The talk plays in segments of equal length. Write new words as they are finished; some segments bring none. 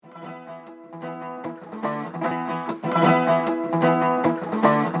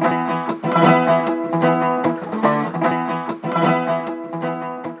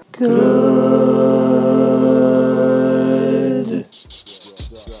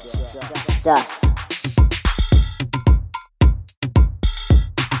stuff.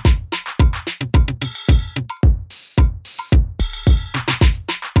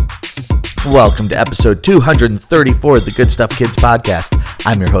 Welcome to episode 234 of the Good Stuff Kids podcast.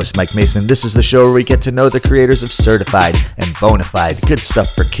 I'm your host, Mike Mason. This is the show where we get to know the creators of certified and bona fide good stuff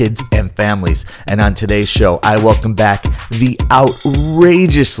for kids and families. And on today's show, I welcome back the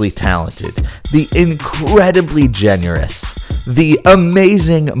outrageously talented, the incredibly generous, the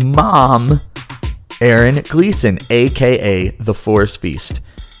amazing mom, Erin Gleeson, aka The Forest Feast.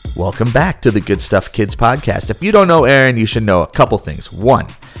 Welcome back to the Good Stuff Kids podcast. If you don't know Erin, you should know a couple things. One,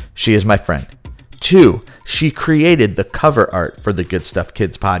 she is my friend. Two, she created the cover art for the Good Stuff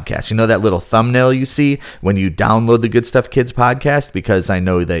Kids podcast. You know that little thumbnail you see when you download the Good Stuff Kids podcast? Because I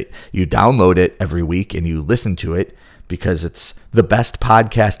know that you download it every week and you listen to it because it's the best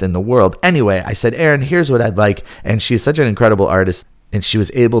podcast in the world. Anyway, I said, Erin, here's what I'd like. And she's such an incredible artist, and she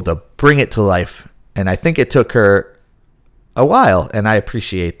was able to bring it to life. And I think it took her a while, and I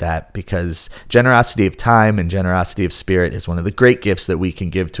appreciate that, because generosity of time and generosity of spirit is one of the great gifts that we can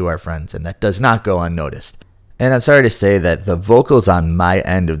give to our friends, and that does not go unnoticed. And I'm sorry to say that the vocals on my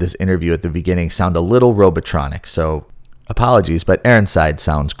end of this interview at the beginning sound a little robotronic, so apologies, but Erin's side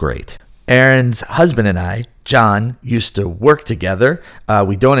sounds great. Erin's husband and I, John, used to work together.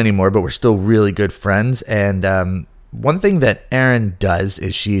 We don't anymore, but we're still really good friends, and one thing that Erin does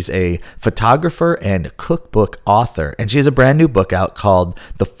is she's a photographer and cookbook author, and she has a brand new book out called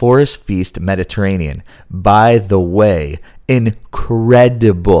The Forest Feast Mediterranean. By the way,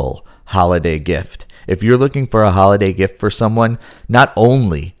 incredible holiday gift. If you're looking for a holiday gift for someone, not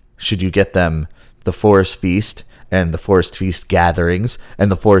only should you get them The Forest Feast and the Forest Feast gatherings and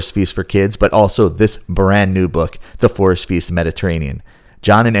the Forest Feast for kids, but also this brand new book, The Forest Feast Mediterranean.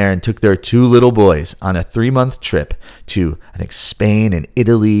 John and Erin took their two little boys on a 3-month trip to, I think, Spain and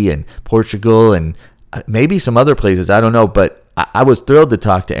Italy and Portugal and maybe some other places. I don't know, but I was thrilled to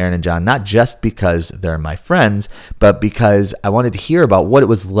talk to Erin and John, not just because they're my friends, but because I wanted to hear about what it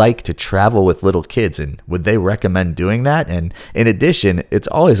was like to travel with little kids, and would they recommend doing that? And in addition, it's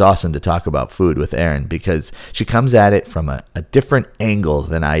always awesome to talk about food with Erin because she comes at it from a different angle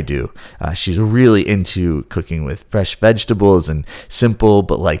than I do. She's really into cooking with fresh vegetables and simple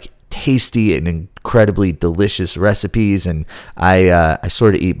but like tasty and incredibly delicious recipes, and I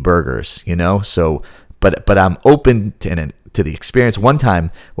sort of eat burgers, you know. So, but I'm open to the experience. One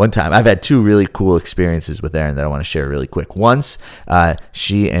time, I've had two really cool experiences with Erin that I want to share really quick. Once,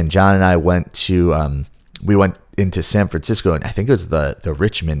 she and John and I went to, we went into San Francisco, and I think it was the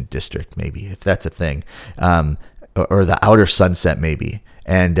Richmond district, maybe, if that's a thing, or the Outer Sunset, maybe.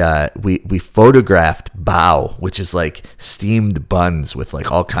 And we photographed bao, which is like steamed buns with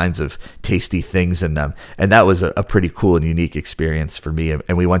like all kinds of tasty things in them. And that was a pretty cool and unique experience for me.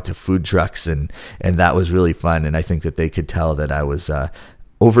 And we went to food trucks, and that was really fun. And I think that they could tell that I was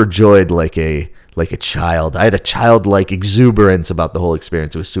overjoyed like a child. I had a childlike exuberance about the whole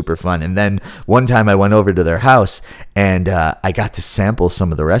experience. It was super fun. And then one time I went over to their house, and I got to sample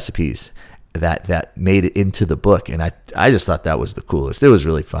some of the recipes that made it into the book, and I just thought that was the coolest. It was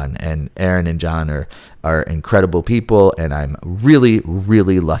really fun, and Erin and John are incredible people, and I'm really,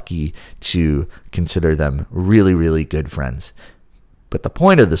 really lucky to consider them really, really good friends. But the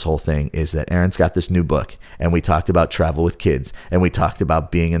point of this whole thing is that Erin's got this new book, and we talked about travel with kids, and we talked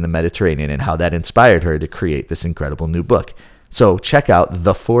about being in the Mediterranean and how that inspired her to create this incredible new book. So check out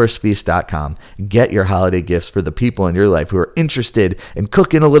theforestfeast.com. Get your holiday gifts for the people in your life who are interested in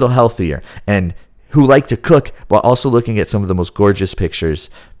cooking a little healthier and who like to cook while also looking at some of the most gorgeous pictures,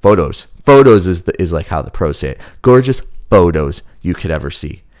 photos. Photos is like how the pros say it. Gorgeous photos you could ever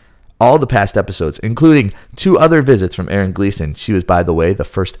see. All the past episodes, including 2 other visits from Erin Gleeson. She was, by the way, the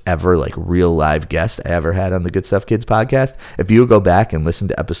first ever like real live guest I ever had on the Good Stuff Kids podcast. If you go back and listen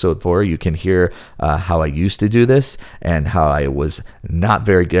to episode 4, you can hear how I used to do this and how I was not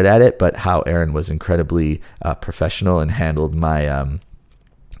very good at it, but how Erin was incredibly professional and handled my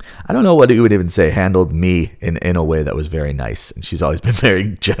I don't know what you would even say, handled me in a way that was very nice. And she's always been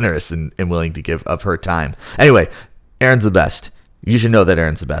very generous and willing to give of her time. Anyway, Erin's the best. You should know that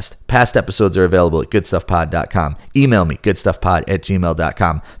Erin's the best. Past episodes are available at goodstuffpod.com. Email me,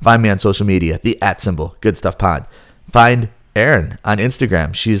 goodstuffpod@gmail.com. Find me on social media, the @ goodstuffpod. Find Erin on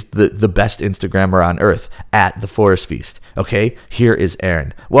Instagram. She's the best Instagrammer on earth, at The Forest Feast. Okay, here is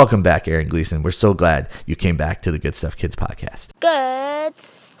Erin. Welcome back, Erin Gleeson. We're so glad you came back to the Good Stuff Kids podcast. Good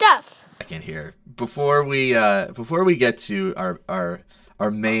stuff. I can hear. Before we get to our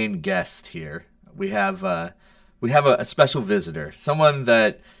main guest here, we have a special visitor, someone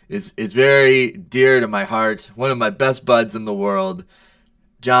that is very dear to my heart, one of my best buds in the world,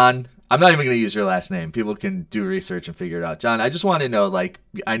 John, I'm not even going to use your last name. People can do research and figure it out. John, I just want to know, like,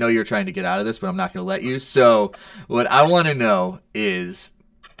 I know you're trying to get out of this, but I'm not going to let you. So what I want to know is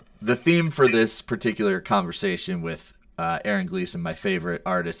the theme for this particular conversation with Erin Gleeson, my favorite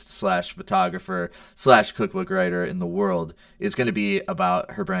artist slash photographer slash cookbook writer in the world, is going to be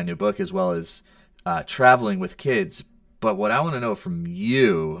about her brand new book as well as traveling with kids. But what I want to know from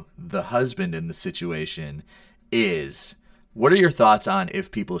you, the husband in the situation, is what are your thoughts on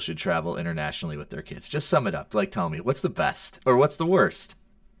if people should travel internationally with their kids? Just sum it up. Like, tell me, what's the best or what's the worst?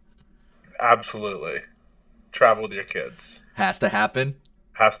 Absolutely. Travel with your kids. Has to happen?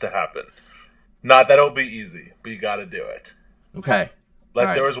 Has to happen. Not that it'll be easy, but you got to do it. Okay. Like,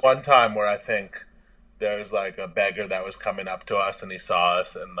 right. There was one time where I think there was, like, a beggar that was coming up to us, and he saw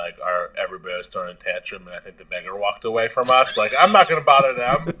us, and, like, everybody was throwing a tantrum, and I think the beggar walked away from us. Like, I'm not going to bother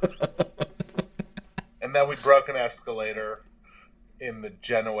them. And then we broke an escalator in the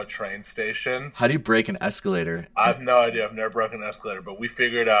Genoa train station. How do you break an escalator? I have no idea. I've never broken an escalator, but we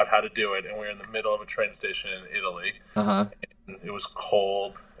figured out how to do it, and we were in the middle of a train station in Italy. Uh-huh. And it was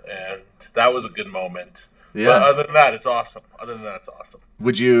cold, and that was a good moment. Yeah. But other than that, it's awesome.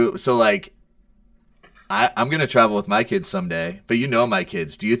 Would you, so, like, I'm going to travel with my kids someday, but you know my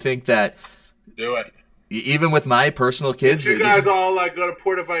kids. Do you think that... Do it. Even with my personal kids... Did you guys all, like, go to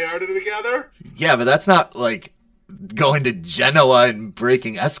Puerto Vallarta together? Yeah, but that's not, like, going to Genoa and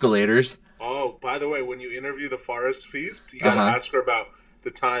breaking escalators. Oh, by the way, when you interview the Forest Feast, you gotta ask her about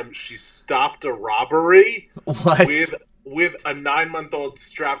the time she stopped a robbery What? with a 9-month-old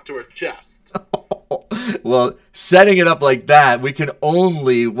strapped to her chest. Well, setting it up like that, we can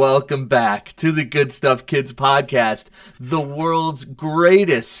only welcome back to the Good Stuff Kids podcast the world's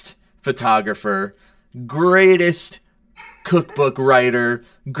greatest photographer, greatest cookbook writer,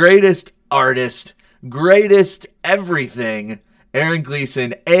 greatest artist, greatest everything, Erin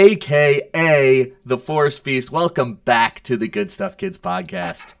Gleeson, a.k.a. The Forest Feast. Welcome back to the Good Stuff Kids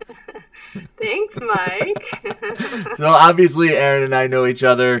podcast. Thanks, Mike. So obviously Erin and I know each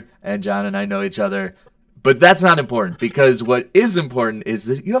other, and John and I know each other, but that's not important, because what is important is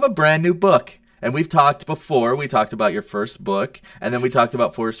that you have a brand new book. And we've talked before. We talked about your first book, and then we talked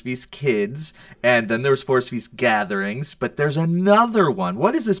about Forest Feast Kids, and then there was Forest Feast Gatherings, but there's another one.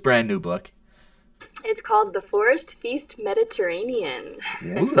 What is this brand new book? It's called The Forest Feast Mediterranean.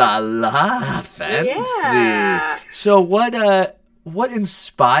 Ooh la la, fancy. Yeah. So what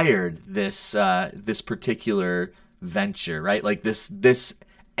inspired this this particular venture, right? Like this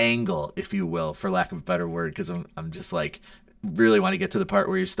angle, if you will, for lack of a better word, because I'm just like really want to get to the part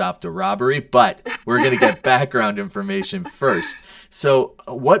where you stopped a robbery, but we're going to get background information first. So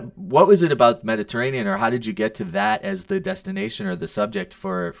what was it about the Mediterranean, or how did you get to that as the destination or the subject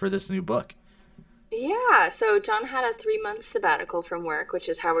for this new book? Yeah, so John had a 3-month sabbatical from work, which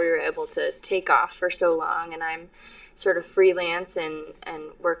is how we were able to take off for so long, and I'm sort of freelance and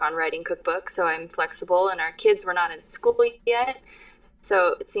work on writing cookbooks, so I'm flexible, and our kids were not in school yet,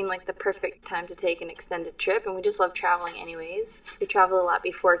 so it seemed like the perfect time to take an extended trip, and we just love traveling anyways. We traveled a lot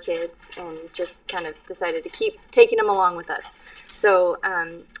before kids and just kind of decided to keep taking them along with us. So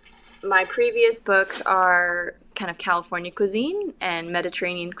my previous books are kind of California cuisine, and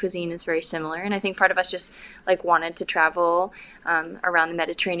Mediterranean cuisine is very similar, and I think part of us just like wanted to travel around the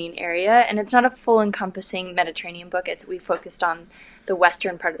Mediterranean area, and it's not a full encompassing Mediterranean book. We focused on the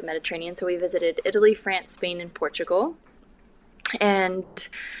western part of the Mediterranean, so we visited Italy, France, Spain, and Portugal. And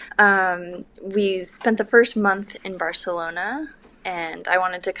we spent the first month in Barcelona, and I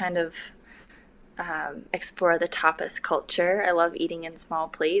wanted to kind of explore the tapas culture. I love eating in small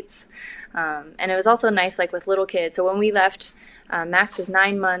plates. And it was also nice, like with little kids. So when we left, Max was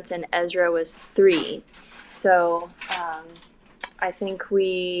 9 months and Ezra was 3. So I think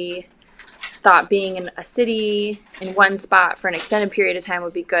we thought being in a city in one spot for an extended period of time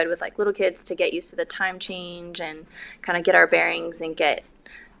would be good with like little kids to get used to the time change and kind of get our bearings and get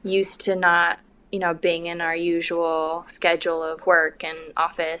used to not, being in our usual schedule of work and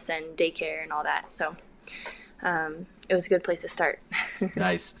office and daycare and all that. So it was a good place to start.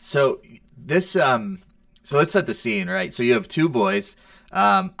 Nice. So this, so let's set the scene, right? So you have 2 boys.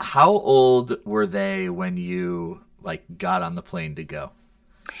 How old were they when you got on the plane to go?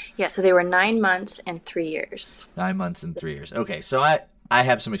 Yeah, so they were 9 months and 3 years. 9 months and 3 years. Okay, so I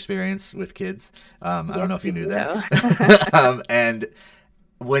have some experience with kids. I don't know if you knew that. And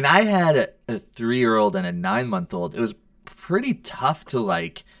when I had a 3-year-old and a 9-month-old, it was pretty tough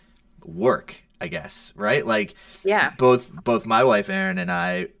to work, I guess, right? Yeah. Both my wife Erin and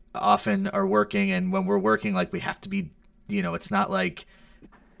I often are working, and when we're working, we have to be, it's not like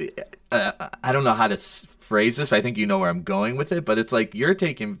I don't know how to phrase this, but I think you know where I'm going with it. But it's like you're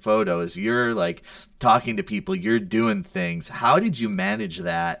taking photos, you're like talking to people, you're doing things. How did you manage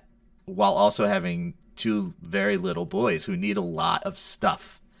that while also having two very little boys who need a lot of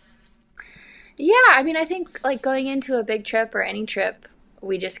stuff? Yeah, I mean, I think like going into a big trip or any trip,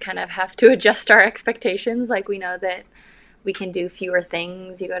 we just kind of have to adjust our expectations. Like we know that we can do fewer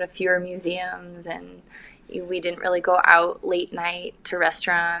things. You go to fewer museums, and we didn't really go out late night to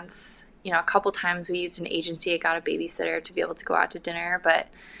restaurants. You know, a couple times we used an agency. I got a babysitter to be able to go out to dinner, but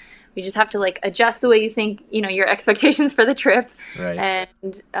we just have to like adjust the way you think, you know, your expectations for the trip, Right.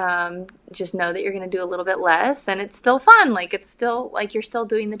 and just know that you're going to do a little bit less, and it's still fun. Like it's still like you're still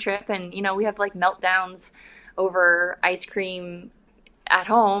doing the trip, and you know, we have like meltdowns over ice cream at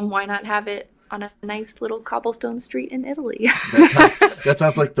home. Why not have it on a nice little cobblestone street in Italy? That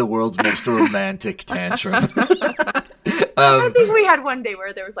sounds like the world's most romantic tantrum. I think we had one day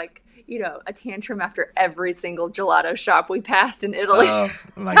where there was like, you know, a tantrum after every single gelato shop we passed in Italy. Oh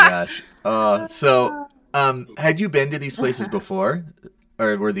my gosh. So, had you been to these places before,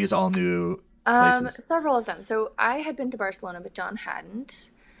 or were these all new places? Several of them. So I had been to Barcelona, but John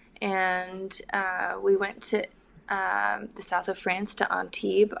hadn't. And we went to the south of France to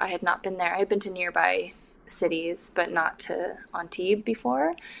Antibes. I had not been there. I had been to nearby cities, but not to Antibes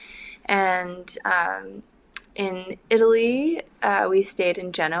before. And in Italy, we stayed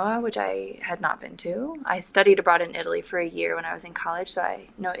in Genoa, which I had not been to. I studied abroad in Italy for a year when I was in college, so I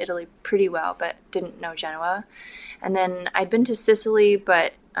know Italy pretty well, but didn't know Genoa. And then I'd been to Sicily,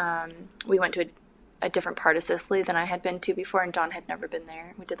 but we went to a different part of Sicily than I had been to before, and John had never been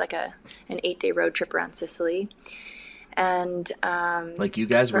there. We did like an 8-day road trip around Sicily. And Like you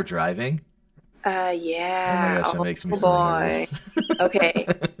guys were driving? Yeah. Oh my gosh, that makes me so boy. nervous. Okay.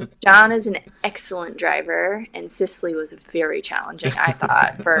 John is an excellent driver, and Sicily was very challenging, I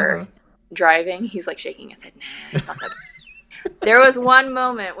thought, for driving. He's like shaking his head. Nah, it's not that bad. There was one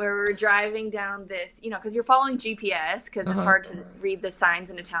moment where we were driving down this, you know, because you're following GPS, because it's hard to read the signs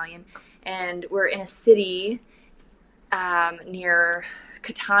in Italian. And we're in a city near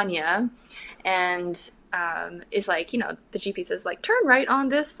Catania, and is like, you know, the GP says like turn right on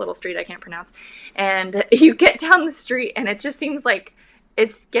this little street I can't pronounce, and you get down the street and it just seems like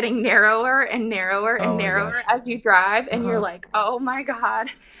it's getting narrower and narrower and narrower as you drive, and you're like, oh my god,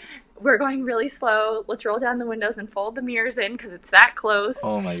 we're going really slow. Let's roll down the windows and fold the mirrors in because it's that close.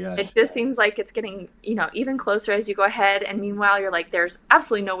 Oh my gosh. It just seems like it's getting, you know, even closer as you go ahead. And meanwhile, you're like, there's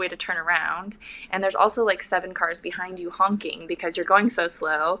absolutely no way to turn around. And there's also like 7 cars behind you honking because you're going so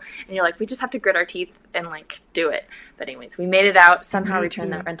slow. And you're like, we just have to grit our teeth and like do it. But anyways, we made it out, somehow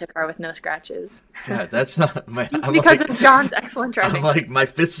returned that rent-a-car with no scratches. Yeah, that's not my... because of John's excellent driving. I'm like, my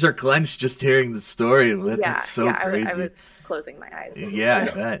fists are clenched just hearing the story. That's so crazy. I was closing my eyes. Yeah,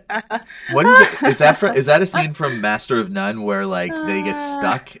 I bet. What is it? Is that a scene from Master of None where like they get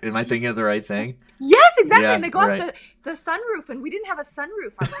stuck? Am I thinking of the right thing? Yes, exactly. Yeah, and they go up the sunroof, and we didn't have a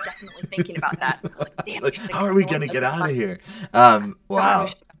sunroof. I was definitely thinking about that. I was like, damn. Like, how are we gonna get out of here? Wow.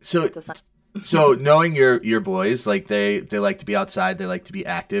 So knowing your boys, like they like to be outside, they like to be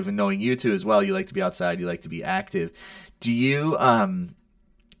active, and knowing you two as well, you like to be outside, you like to be active. Do you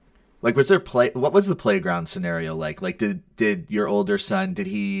like, was there what was the playground scenario like? Like, did your older son, did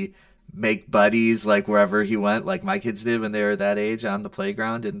he make buddies, like, wherever he went, like my kids did when they were that age on the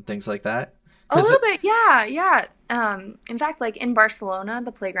playground and things like that? A little bit, yeah. In fact, like, in Barcelona,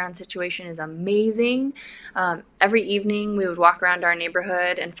 the playground situation is amazing. Every evening, we would walk around our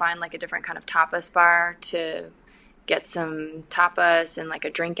neighborhood and find, like, a different kind of tapas bar to get some tapas and like a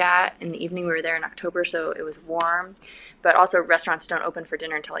drink at. In the evening, we were there in October, so it was warm, but also restaurants don't open for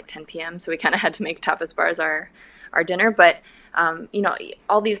dinner until like 10 p.m. So we kind of had to make tapas bars our dinner. But you know,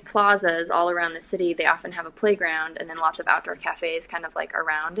 all these plazas all around the city, they often have a playground and then lots of outdoor cafes kind of like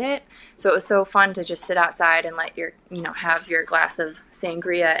around it. So it was so fun to just sit outside and let your, you know, have your glass of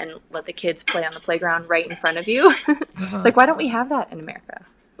sangria and let the kids play on the playground right in front of you. It's like, why don't we have that in America?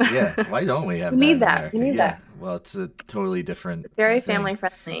 Yeah, why don't we have we need that? We need that. Well, it's a totally different very thing. family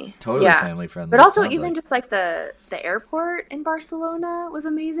friendly. Totally family friendly. But also even just like the airport in Barcelona was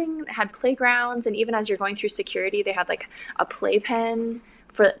amazing. It had playgrounds, and even as you're going through security, they had like a playpen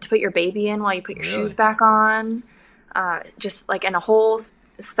to put your baby in while you put your shoes back on. Just like in a whole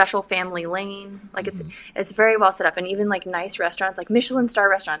special family lane. Like it's very well set up, and even like nice restaurants, like Michelin star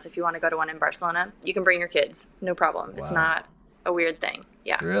restaurants. If you want to go to one in Barcelona, you can bring your kids, no problem. Wow. It's not a weird thing.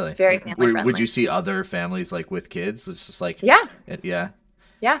 Yeah. Really? Very family friendly. Would you see other families like with kids? It's just like yeah.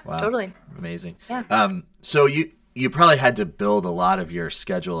 Wow. Totally. Amazing. Yeah. So you probably had to build a lot of your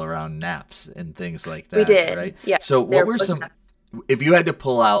schedule around naps and things like that. We did. Right? Yeah. So what were some if you had to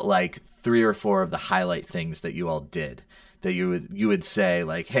pull out like 3 or 4 of the highlight things that you all did, that you would say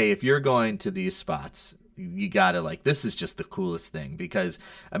like, hey, if you're going to these spots, you gotta like, this is just the coolest thing. Because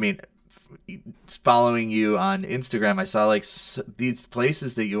I mean, following you on Instagram, I saw like these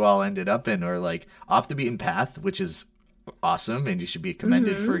places that you all ended up in are like off the beaten path, which is awesome, and you should be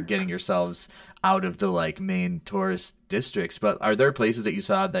commended for getting yourselves out of the like main tourist districts. But are there places that you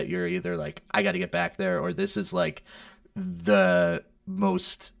saw that you're either like, I got to get back there, or this is like the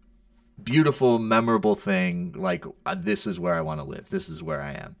most beautiful, memorable thing, like this is where I want to live, this is where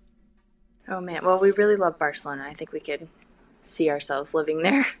I am? Oh man, well, we really love Barcelona. I think we could see ourselves living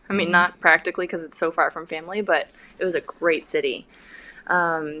there. I mean, not practically because it's so far from family, but it was a great city.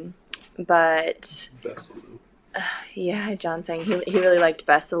 But yeah, John's saying he really liked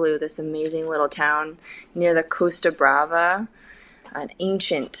Besalú, this amazing little town near the Costa Brava, an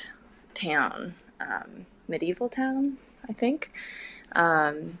ancient town, medieval town, I think,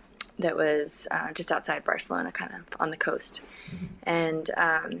 that was just outside Barcelona, kind of on the coast. And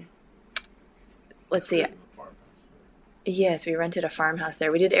let's see. Yes, we rented a farmhouse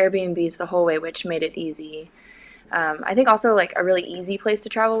there. We did Airbnbs the whole way, which made it easy. I think also like a really easy place to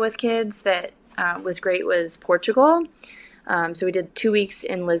travel with kids that was great was Portugal. So we did 2 weeks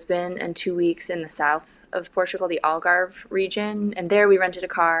in Lisbon and 2 weeks in the south of Portugal, the Algarve region. And there we rented a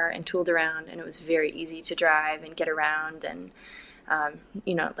car and tooled around, and it was very easy to drive and get around, and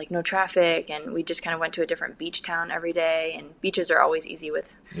like no traffic. And we just kind of went to a different beach town every day. And beaches are always easy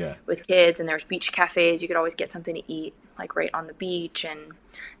with kids. And there was beach cafes. You could always get something to eat like right on the beach, and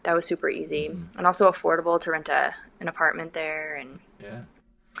that was super easy and also affordable to rent an apartment there. And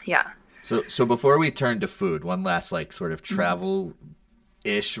yeah. So before we turn to food, one last like sort of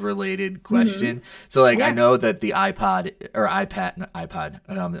travel-ish related question. So like I know that the iPad,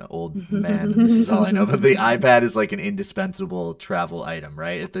 I'm an old man and this is all I know, but the iPad is like an indispensable travel item,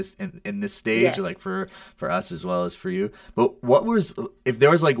 right? At this in this stage, like for us as well as for you. But what was, if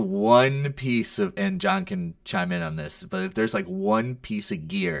there was like one piece of, and John can chime in on this, but if there's like one piece of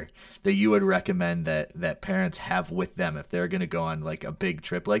gear that you would recommend that parents have with them if they're going to go on like a big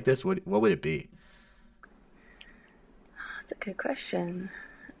trip like this, what would it be? That's a good question.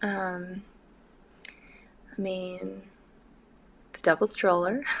 I mean, the double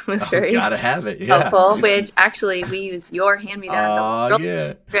stroller was very gotta have it, helpful, which actually we used your hand-me-down.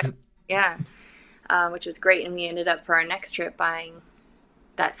 Which was great, and we ended up for our next trip buying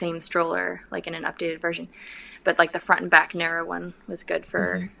that same stroller, like in an updated version. But like the front and back narrow one was good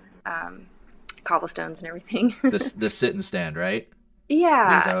for cobblestones and everything. the sit and stand, right?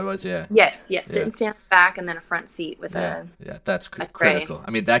 Yeah. Is that what it was? Yeah. Yes. Sit and stand back, and then a front seat with that's critical.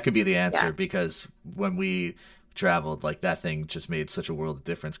 I mean, that could be the answer because when we traveled, like that thing just made such a world of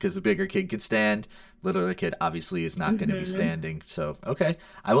difference because the bigger kid could stand, littler kid obviously is not going to be standing. So, okay,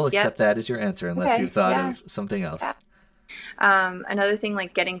 I will accept that as your answer unless you thought of something else. Yeah. Another thing,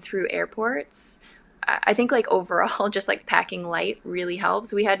 like getting through airports, I think like overall just like packing light really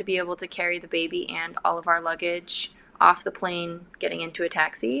helps. We had to be able to carry the baby and all of our luggage off the plane getting into a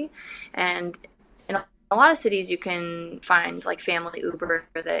taxi, and in a lot of cities you can find like family Uber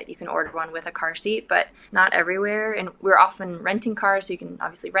that you can order one with a car seat, but not everywhere. And we're often renting cars, so you can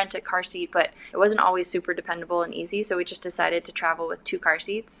obviously rent a car seat, but it wasn't always super dependable and easy, so we just decided to travel with 2 car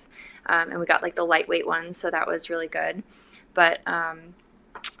seats, and we got like the lightweight ones, so that was really good. But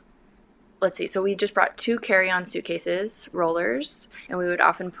let's see, so we just brought 2 carry-on suitcases, rollers, and we would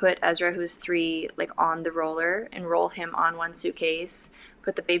often put Ezra, who's 3, like on the roller and roll him on one suitcase,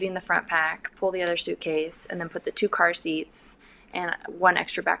 put the baby in the front pack, pull the other suitcase, and then put the 2 car seats and 1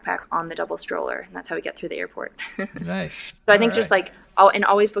 extra backpack on the double stroller. And that's how we get through the airport. Nice. So I think just like, and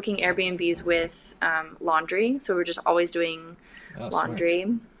always booking Airbnbs with laundry. So we're just always doing laundry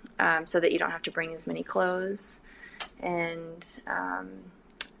so that you don't have to bring as many clothes. And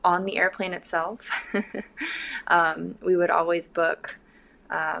on the airplane itself, we would always book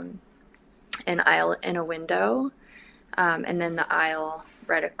an aisle in a window, and then the aisle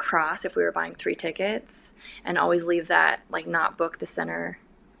right across if we were buying 3 tickets, and always leave that, like not book the center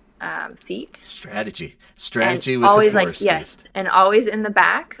seat. Strategy with always, the force. Like, yes, and always in the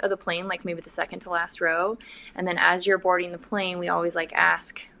back of the plane, like maybe the second to last row. And then as you're boarding the plane, we always like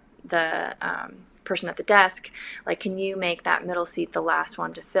ask the person at the desk, like, can you make that middle seat the last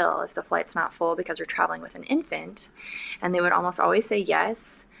one to fill if the flight's not full because we're traveling with an infant? And they would almost always say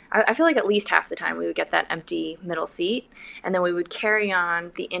yes. I feel like at least half the time we would get that empty middle seat, and then we would carry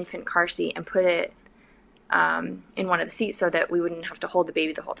on the infant car seat and put it in one of the seats so that we wouldn't have to hold the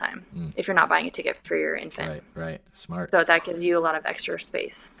baby the whole time if you're not buying a ticket for your infant. Right. Smart. So that gives you a lot of extra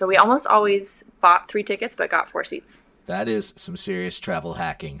space. So we almost always bought 3 tickets but got 4 seats. That is some serious travel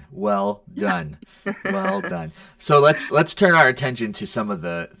hacking. Well done. Well done. So let's turn our attention to some of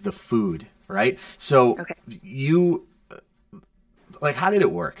the food, right? So Okay. you, like, how did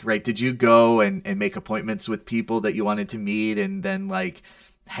it work, right? Did you go and make appointments with people that you wanted to meet and then like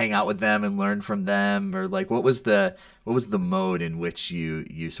hang out with them and learn from them? Or like what was the mode in which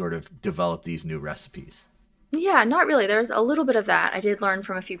you sort of developed these new recipes? Yeah, not really. There's a little bit of that. I did learn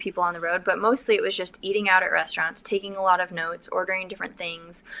from a few people on the road, but mostly it was just eating out at restaurants, taking a lot of notes, ordering different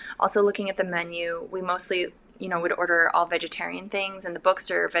things, also looking at the menu. We mostly, would order all vegetarian things, and the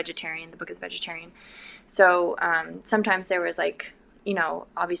books are vegetarian. The book is vegetarian. So sometimes there was like,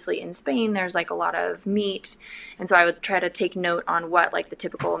 obviously in Spain, there's like a lot of meat. And so I would try to take note on what like the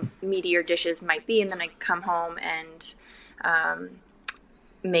typical meatier dishes might be. And then I'd come home and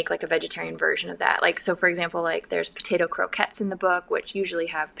make like a vegetarian version of that. Like, so for example, like there's potato croquettes in the book, which usually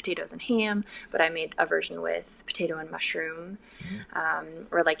have potatoes and ham, but I made a version with potato and mushroom.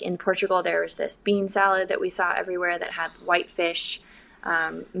 Or like in Portugal, there was this bean salad that we saw everywhere that had white fish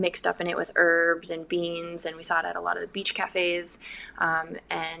mixed up in it with herbs and beans, and we saw it at a lot of the beach cafes.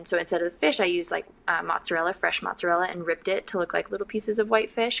 And so instead of the fish, I used like mozzarella, fresh mozzarella, and ripped it to look like little pieces of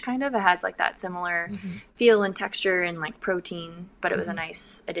white fish, kind of. It has like that similar feel and texture and like protein, but it was a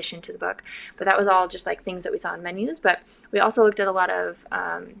nice addition to the book. But that was all just like things that we saw in menus. But we also looked at a lot of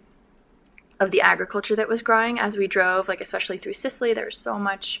the agriculture that was growing as we drove, like especially through Sicily. There was so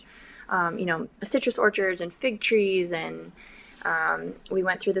much, citrus orchards and fig trees, and we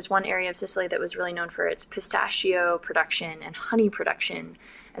went through this one area of Sicily that was really known for its pistachio production and honey production.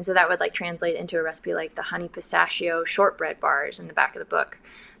 And so that would like translate into a recipe like the honey pistachio shortbread bars in the back of the book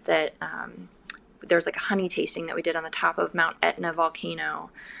that there was like a honey tasting that we did on the top of Mount Etna volcano.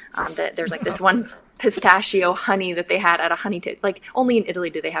 That there's like this one pistachio honey that they had at a honey like only in Italy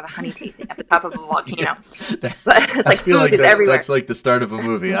do they have a honey tasting at the top of a volcano. But it's like food is everywhere. That's like the start of a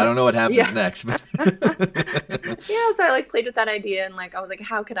movie. I don't know what happens next. Yeah, so I like played with that idea and like I was like,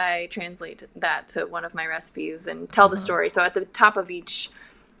 how could I translate that to one of my recipes and tell the story? So at the top of each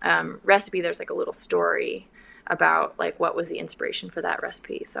recipe, there's like a little story about like what was the inspiration for that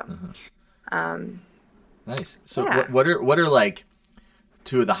recipe. So. Nice. So what are like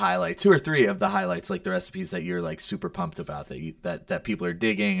two or three of the highlights, like the recipes that you're like super pumped about that people are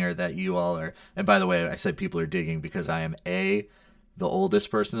digging or that you all are? And by the way, I said people are digging because I am A, the oldest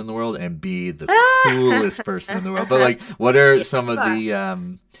person in the world, and B, the coolest person in the world. But like, what are some of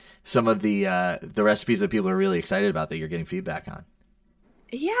the recipes that people are really excited about that you're getting feedback on?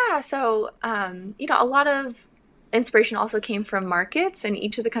 Yeah. So, a lot of inspiration also came from markets in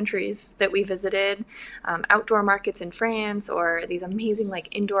each of the countries that we visited, outdoor markets in France, or these amazing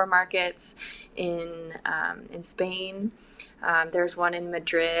like indoor markets in Spain. There's one in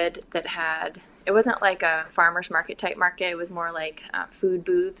Madrid that it wasn't like a farmer's market type market. It was more like food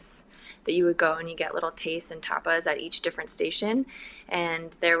booths that you would go and you get little tastes and tapas at each different station.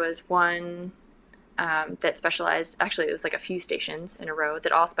 And there was one that specialized, actually it was like a few stations in a row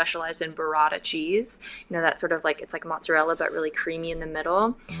that all specialized in burrata cheese. That sort of like, it's like mozzarella, but really creamy in the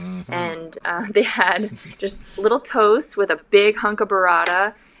middle. Mm-hmm. And they had just little toast with a big hunk of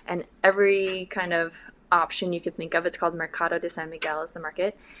burrata and every kind of option you could think of. It's called Mercado de San Miguel is the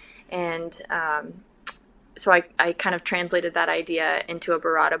market. And so I kind of translated that idea into a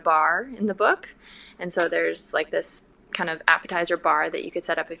burrata bar in the book. And so there's like this kind of appetizer bar that you could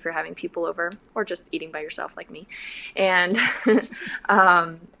set up if you're having people over or just eating by yourself like me. And,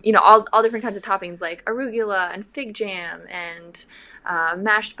 all different kinds of toppings like arugula and fig jam and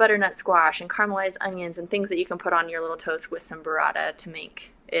mashed butternut squash and caramelized onions and things that you can put on your little toast with some burrata to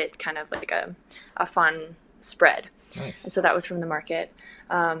make it kind of like a fun spread. Nice. And so that was from the market.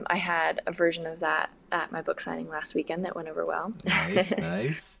 I had a version of that at my book signing last weekend that went over well.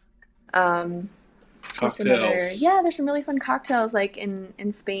 Nice. Cocktails. There's some really fun cocktails like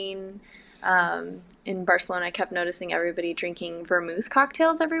in Spain. In Barcelona, I kept noticing everybody drinking vermouth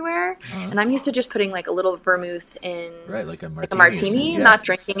cocktails everywhere. And I'm used to just putting like a little vermouth in like a martini, not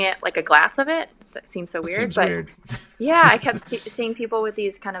drinking it like a glass of it. It seems so weird. Yeah, I kept seeing people with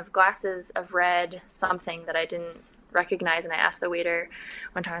these kind of glasses of red something that I didn't recognize, and I asked the waiter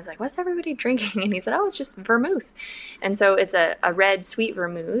one time, I was like, what's everybody drinking? And he said, it's just vermouth. And so it's a red sweet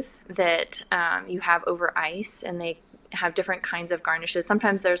vermouth that you have over ice, and they have different kinds of garnishes.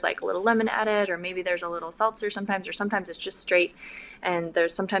 Sometimes there's like a little lemon added, or maybe there's a little seltzer sometimes it's just straight, and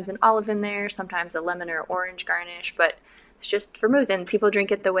there's sometimes an olive in there, sometimes a lemon or orange garnish, but it's just vermouth. And people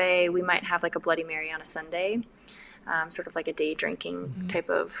drink it the way we might have like a Bloody Mary on a Sunday, sort of like a day drinking type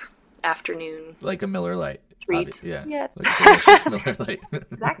of afternoon, like a Miller Lite treat. Yeah. Like a delicious Miller Lite.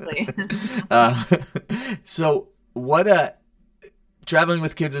 Exactly. So what traveling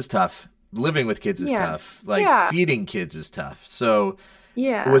with kids is tough. Living with kids is tough. Like feeding kids is tough. So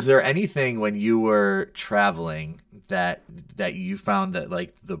was there anything when you were traveling that you found that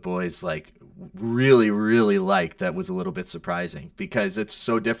like the boys like really, really liked that was a little bit surprising? Because it's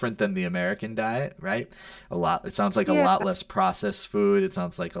so different than the American diet, right? It sounds like a lot less processed food. It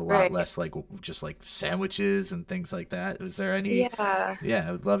sounds like a lot less like just like sandwiches and things like that. Was there any? Yeah,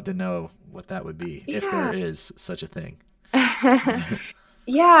 I would love to know what that would be if there is such a thing.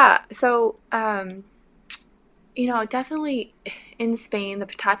 So, definitely in Spain, the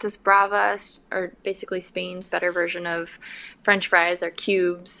patatas bravas are basically Spain's better version of French fries. They're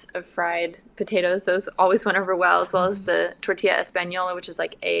cubes of fried potatoes. Those always went over well, as well as the tortilla española, which is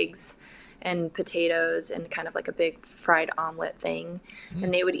like eggs and potatoes and kind of like a big fried omelet thing.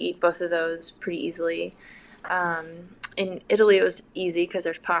 And they would eat both of those pretty easily. In Italy, it was easy because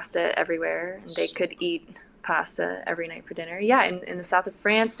there's pasta everywhere, and they could eat pasta every night for dinner. In the south of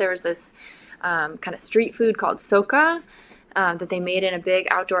France, there was this kind of street food called soca that they made in a big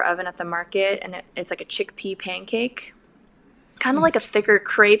outdoor oven at the market, and it's like a chickpea pancake, kind of like a thicker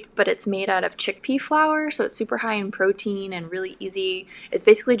crepe, but it's made out of chickpea flour, so it's super high in protein and really easy. It's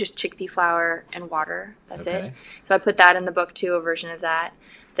basically just chickpea flour and water. That's it. So I put that in the book too, a version of that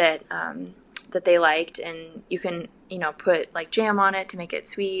they liked, and you can put like jam on it to make it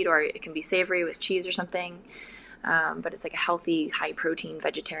sweet, or it can be savory with cheese or something, but it's like a healthy, high protein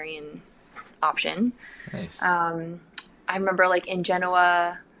vegetarian option. Nice. I remember like in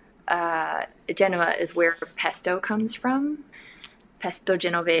Genoa is where pesto comes from, pesto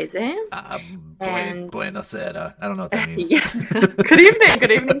genovese. Buonasera. I don't know what that means. Good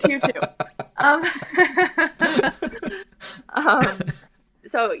evening to you too.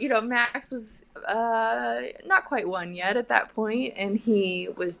 So, Max was not quite one yet at that point, and he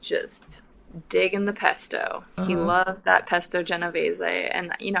was just digging the pesto. He loved that pesto genovese,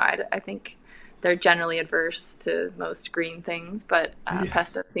 and, I think they're generally adverse to most green things, but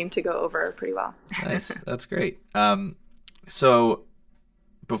pesto seemed to go over pretty well. Nice. That's great. So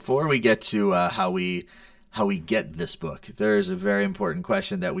before we get to how we get this book, there's a very important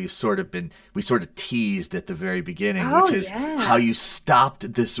question that we sort of teased at the very beginning, which is how you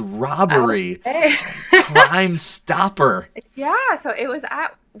stopped this robbery. Crime Stopper. Yeah, so it was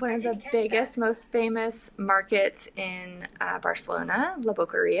at one of the biggest, most famous markets in Barcelona, La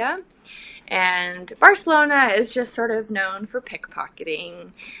Boqueria. And Barcelona is just sort of known for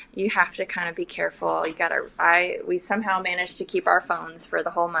pickpocketing. You have to kind of be careful. We somehow managed to keep our phones for the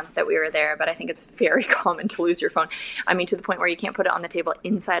whole month that we were there, but I think it's very common to lose your phone. I mean, to the point where you can't put it on the table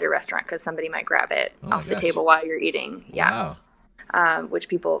inside a restaurant because somebody might grab it off the table while you're eating. Yeah. Wow. Which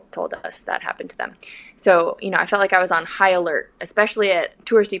people told us that happened to them. So, I felt like I was on high alert, especially at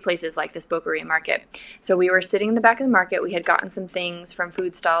touristy places like this Boqueria market. So we were sitting in the back of the market. We had gotten some things from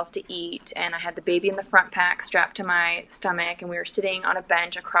food stalls to eat, and I had the baby in the front pack strapped to my stomach, and we were sitting on a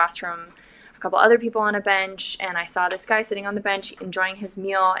bench across from a couple other people on a bench, and I saw this guy sitting on the bench enjoying his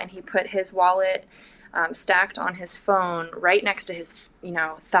meal, and he put his wallet stacked on his phone right next to his,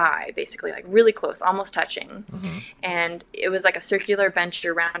 thigh, basically, like really close, almost touching. Mm-hmm. And it was like a circular bench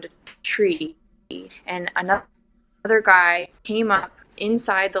around a tree. And another guy came up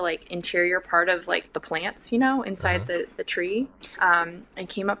inside the like interior part of like the plants, inside the tree, and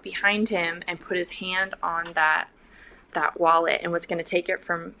came up behind him and put his hand on that wallet and was going to take it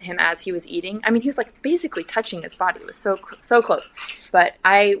from him as he was eating. I mean, he was like basically touching his body. It was so close. But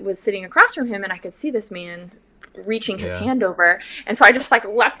I was sitting across from him and I could see this man reaching his hand over. And so I just like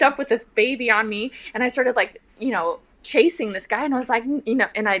leapt up with this baby on me and I started like, chasing this guy, and I was like,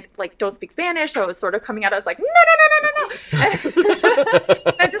 and I like don't speak Spanish, so it was sort of coming out. I was like, no.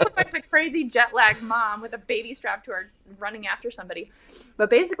 I just looked like the crazy jet lag mom with a baby strapped to her, running after somebody. But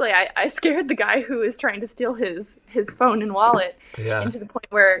basically, I scared the guy who was trying to steal his phone and wallet into the point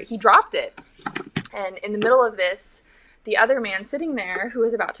where he dropped it. And in the middle of this, the other man sitting there who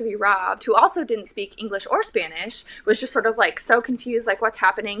was about to be robbed, who also didn't speak English or Spanish, was just sort of like so confused, like what's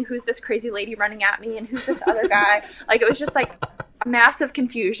happening? Who's this crazy lady running at me? And who's this other guy? Like it was just like a massive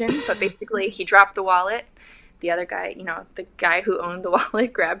confusion. But basically he dropped the wallet. The other guy, the guy who owned the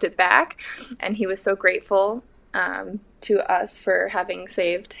wallet grabbed it back. And he was so grateful to us for having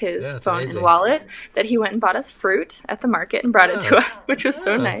saved his phone and wallet that he went and bought us fruit at the market and brought it to us, which was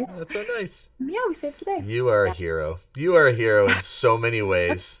so nice. That's so nice. Yeah, we saved the day. You are a hero. You are a hero in so many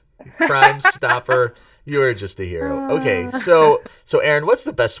ways. Crime Stopper. You are just a hero. Okay, so Erin, what's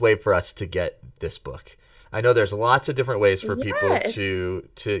the best way for us to get this book? I know there's lots of different ways for people to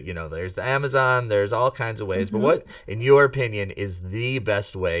there's the Amazon, there's all kinds of ways, but what, in your opinion, is the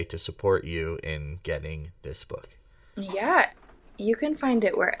best way to support you in getting this book? Yeah, you can find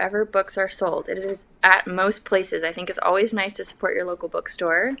it wherever books are sold. It is at most places. I think it's always nice to support your local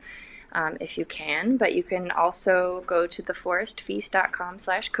bookstore if you can, but you can also go to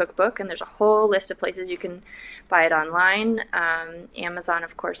theforestfeast.com/cookbook, and there's a whole list of places you can buy it online. Amazon,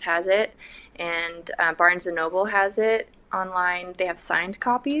 of course, has it, and Barnes & Noble has it online. They have signed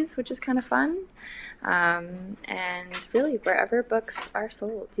copies, which is kind of fun. And really, wherever books are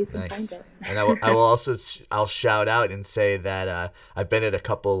sold, you can find it. And I will also I'll shout out and say that I've been at a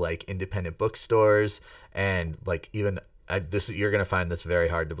couple like independent bookstores, and like even you're gonna find this very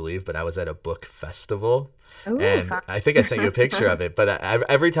hard to believe, but I was at a book festival. Ooh, and fun. I think I sent you a picture of it. But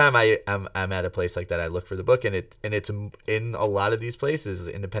every time I'm at a place like that, I look for the book, and it's in a lot of these places,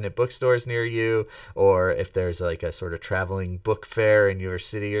 independent bookstores near you, or if there's like a sort of traveling book fair in your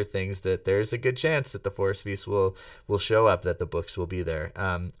city or things, that there's a good chance that the Forest Feast will show up, that the books will be there.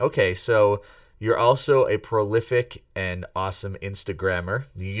 Okay, so you're also a prolific and awesome Instagrammer.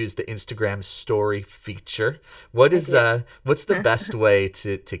 You use the Instagram story feature. What's the best way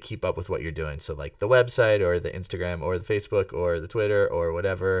to keep up with what you're doing? So like the website or the Instagram or the Facebook or the Twitter or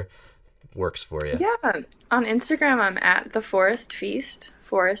whatever works for you. Yeah, on Instagram I'm at The Forest Feast,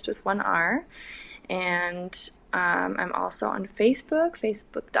 Forest with one R, and I'm also on Facebook,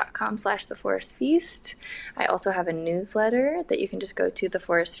 facebook.com/theforestfeast. I also have a newsletter that you can just go to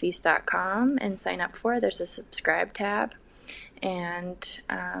theforestfeast.com and sign up for. There's a subscribe tab, and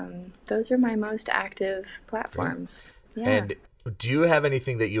those are my most active platforms. Yeah. And do you have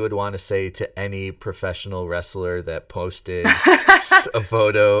anything that you would want to say to any professional wrestler that posted a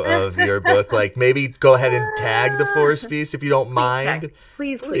photo of your book? Like maybe go ahead and tag the Forest Feast if you don't mind.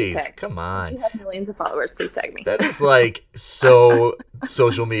 Please tag. Come on. If you have millions of followers, please tag me. That is like so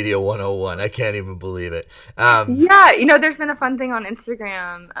social media 101. I can't even believe it. Yeah, there's been a fun thing on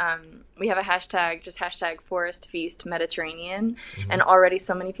Instagram. We have a hashtag, just hashtag Forest Feast Mediterranean, and already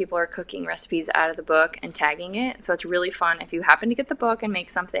so many people are cooking recipes out of the book and tagging it. So it's really fun. If you happen to get the book and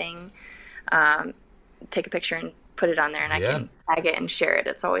make something, take a picture and put it on there, and I can tag it and share it.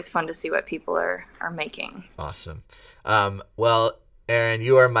 It's always fun to see what people are making. Awesome. Well, Erin,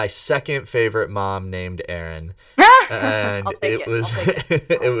 you are my second favorite mom named Erin. And it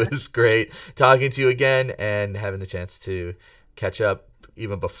was great talking to you again and having the chance to catch up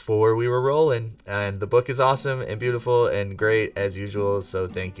even before we were rolling. And the book is awesome and beautiful and great as usual. So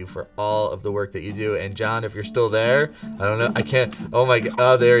thank you for all of the work that you do. And John, if you're still there, I don't know. I can't. Oh my God.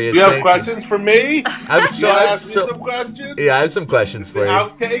 Oh, there he is. You have questions for me? I'm so, you ask me some questions? Yeah, I have some questions for you.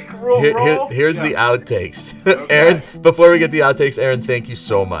 Outtake roll? Here's the outtakes. Okay. Erin, before we get the outtakes, Erin, thank you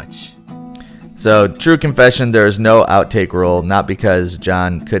so much. So, true confession, there is no outtake rule, not because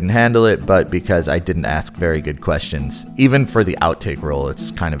John couldn't handle it, but because I didn't ask very good questions. Even for the outtake rule, it's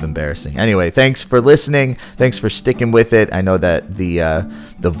kind of embarrassing. Anyway, thanks for listening. Thanks for sticking with it. I know that the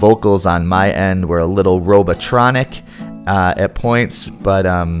vocals on my end were a little robotronic at points, but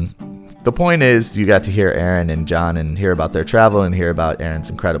the point is you got to hear Erin and John and hear about their travel and hear about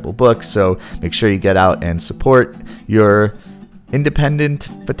Erin's incredible book. So make sure you get out and support your independent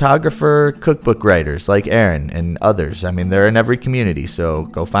photographer, cookbook writers like Erin and others. I mean, they're in every community, so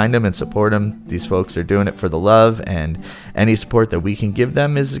go find them and support them. These folks are doing it for the love, and any support that we can give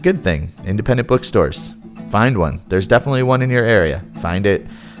them is a good thing. Independent bookstores, find one. There's definitely one in your area. Find it,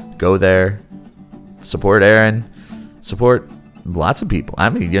 go there, support Erin, support lots of people. I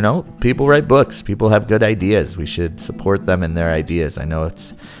mean, people write books. People have good ideas. We should support them and their ideas. I know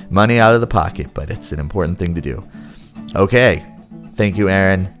it's money out of the pocket, but it's an important thing to do. Okay. Thank you,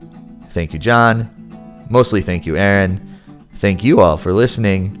 Erin. Thank you, John. Mostly thank you, Erin. Thank you all for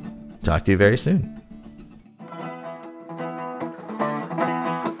listening. Talk to you very soon.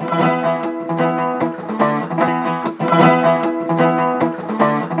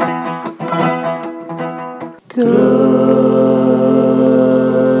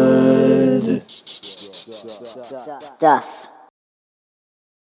 Good stuff.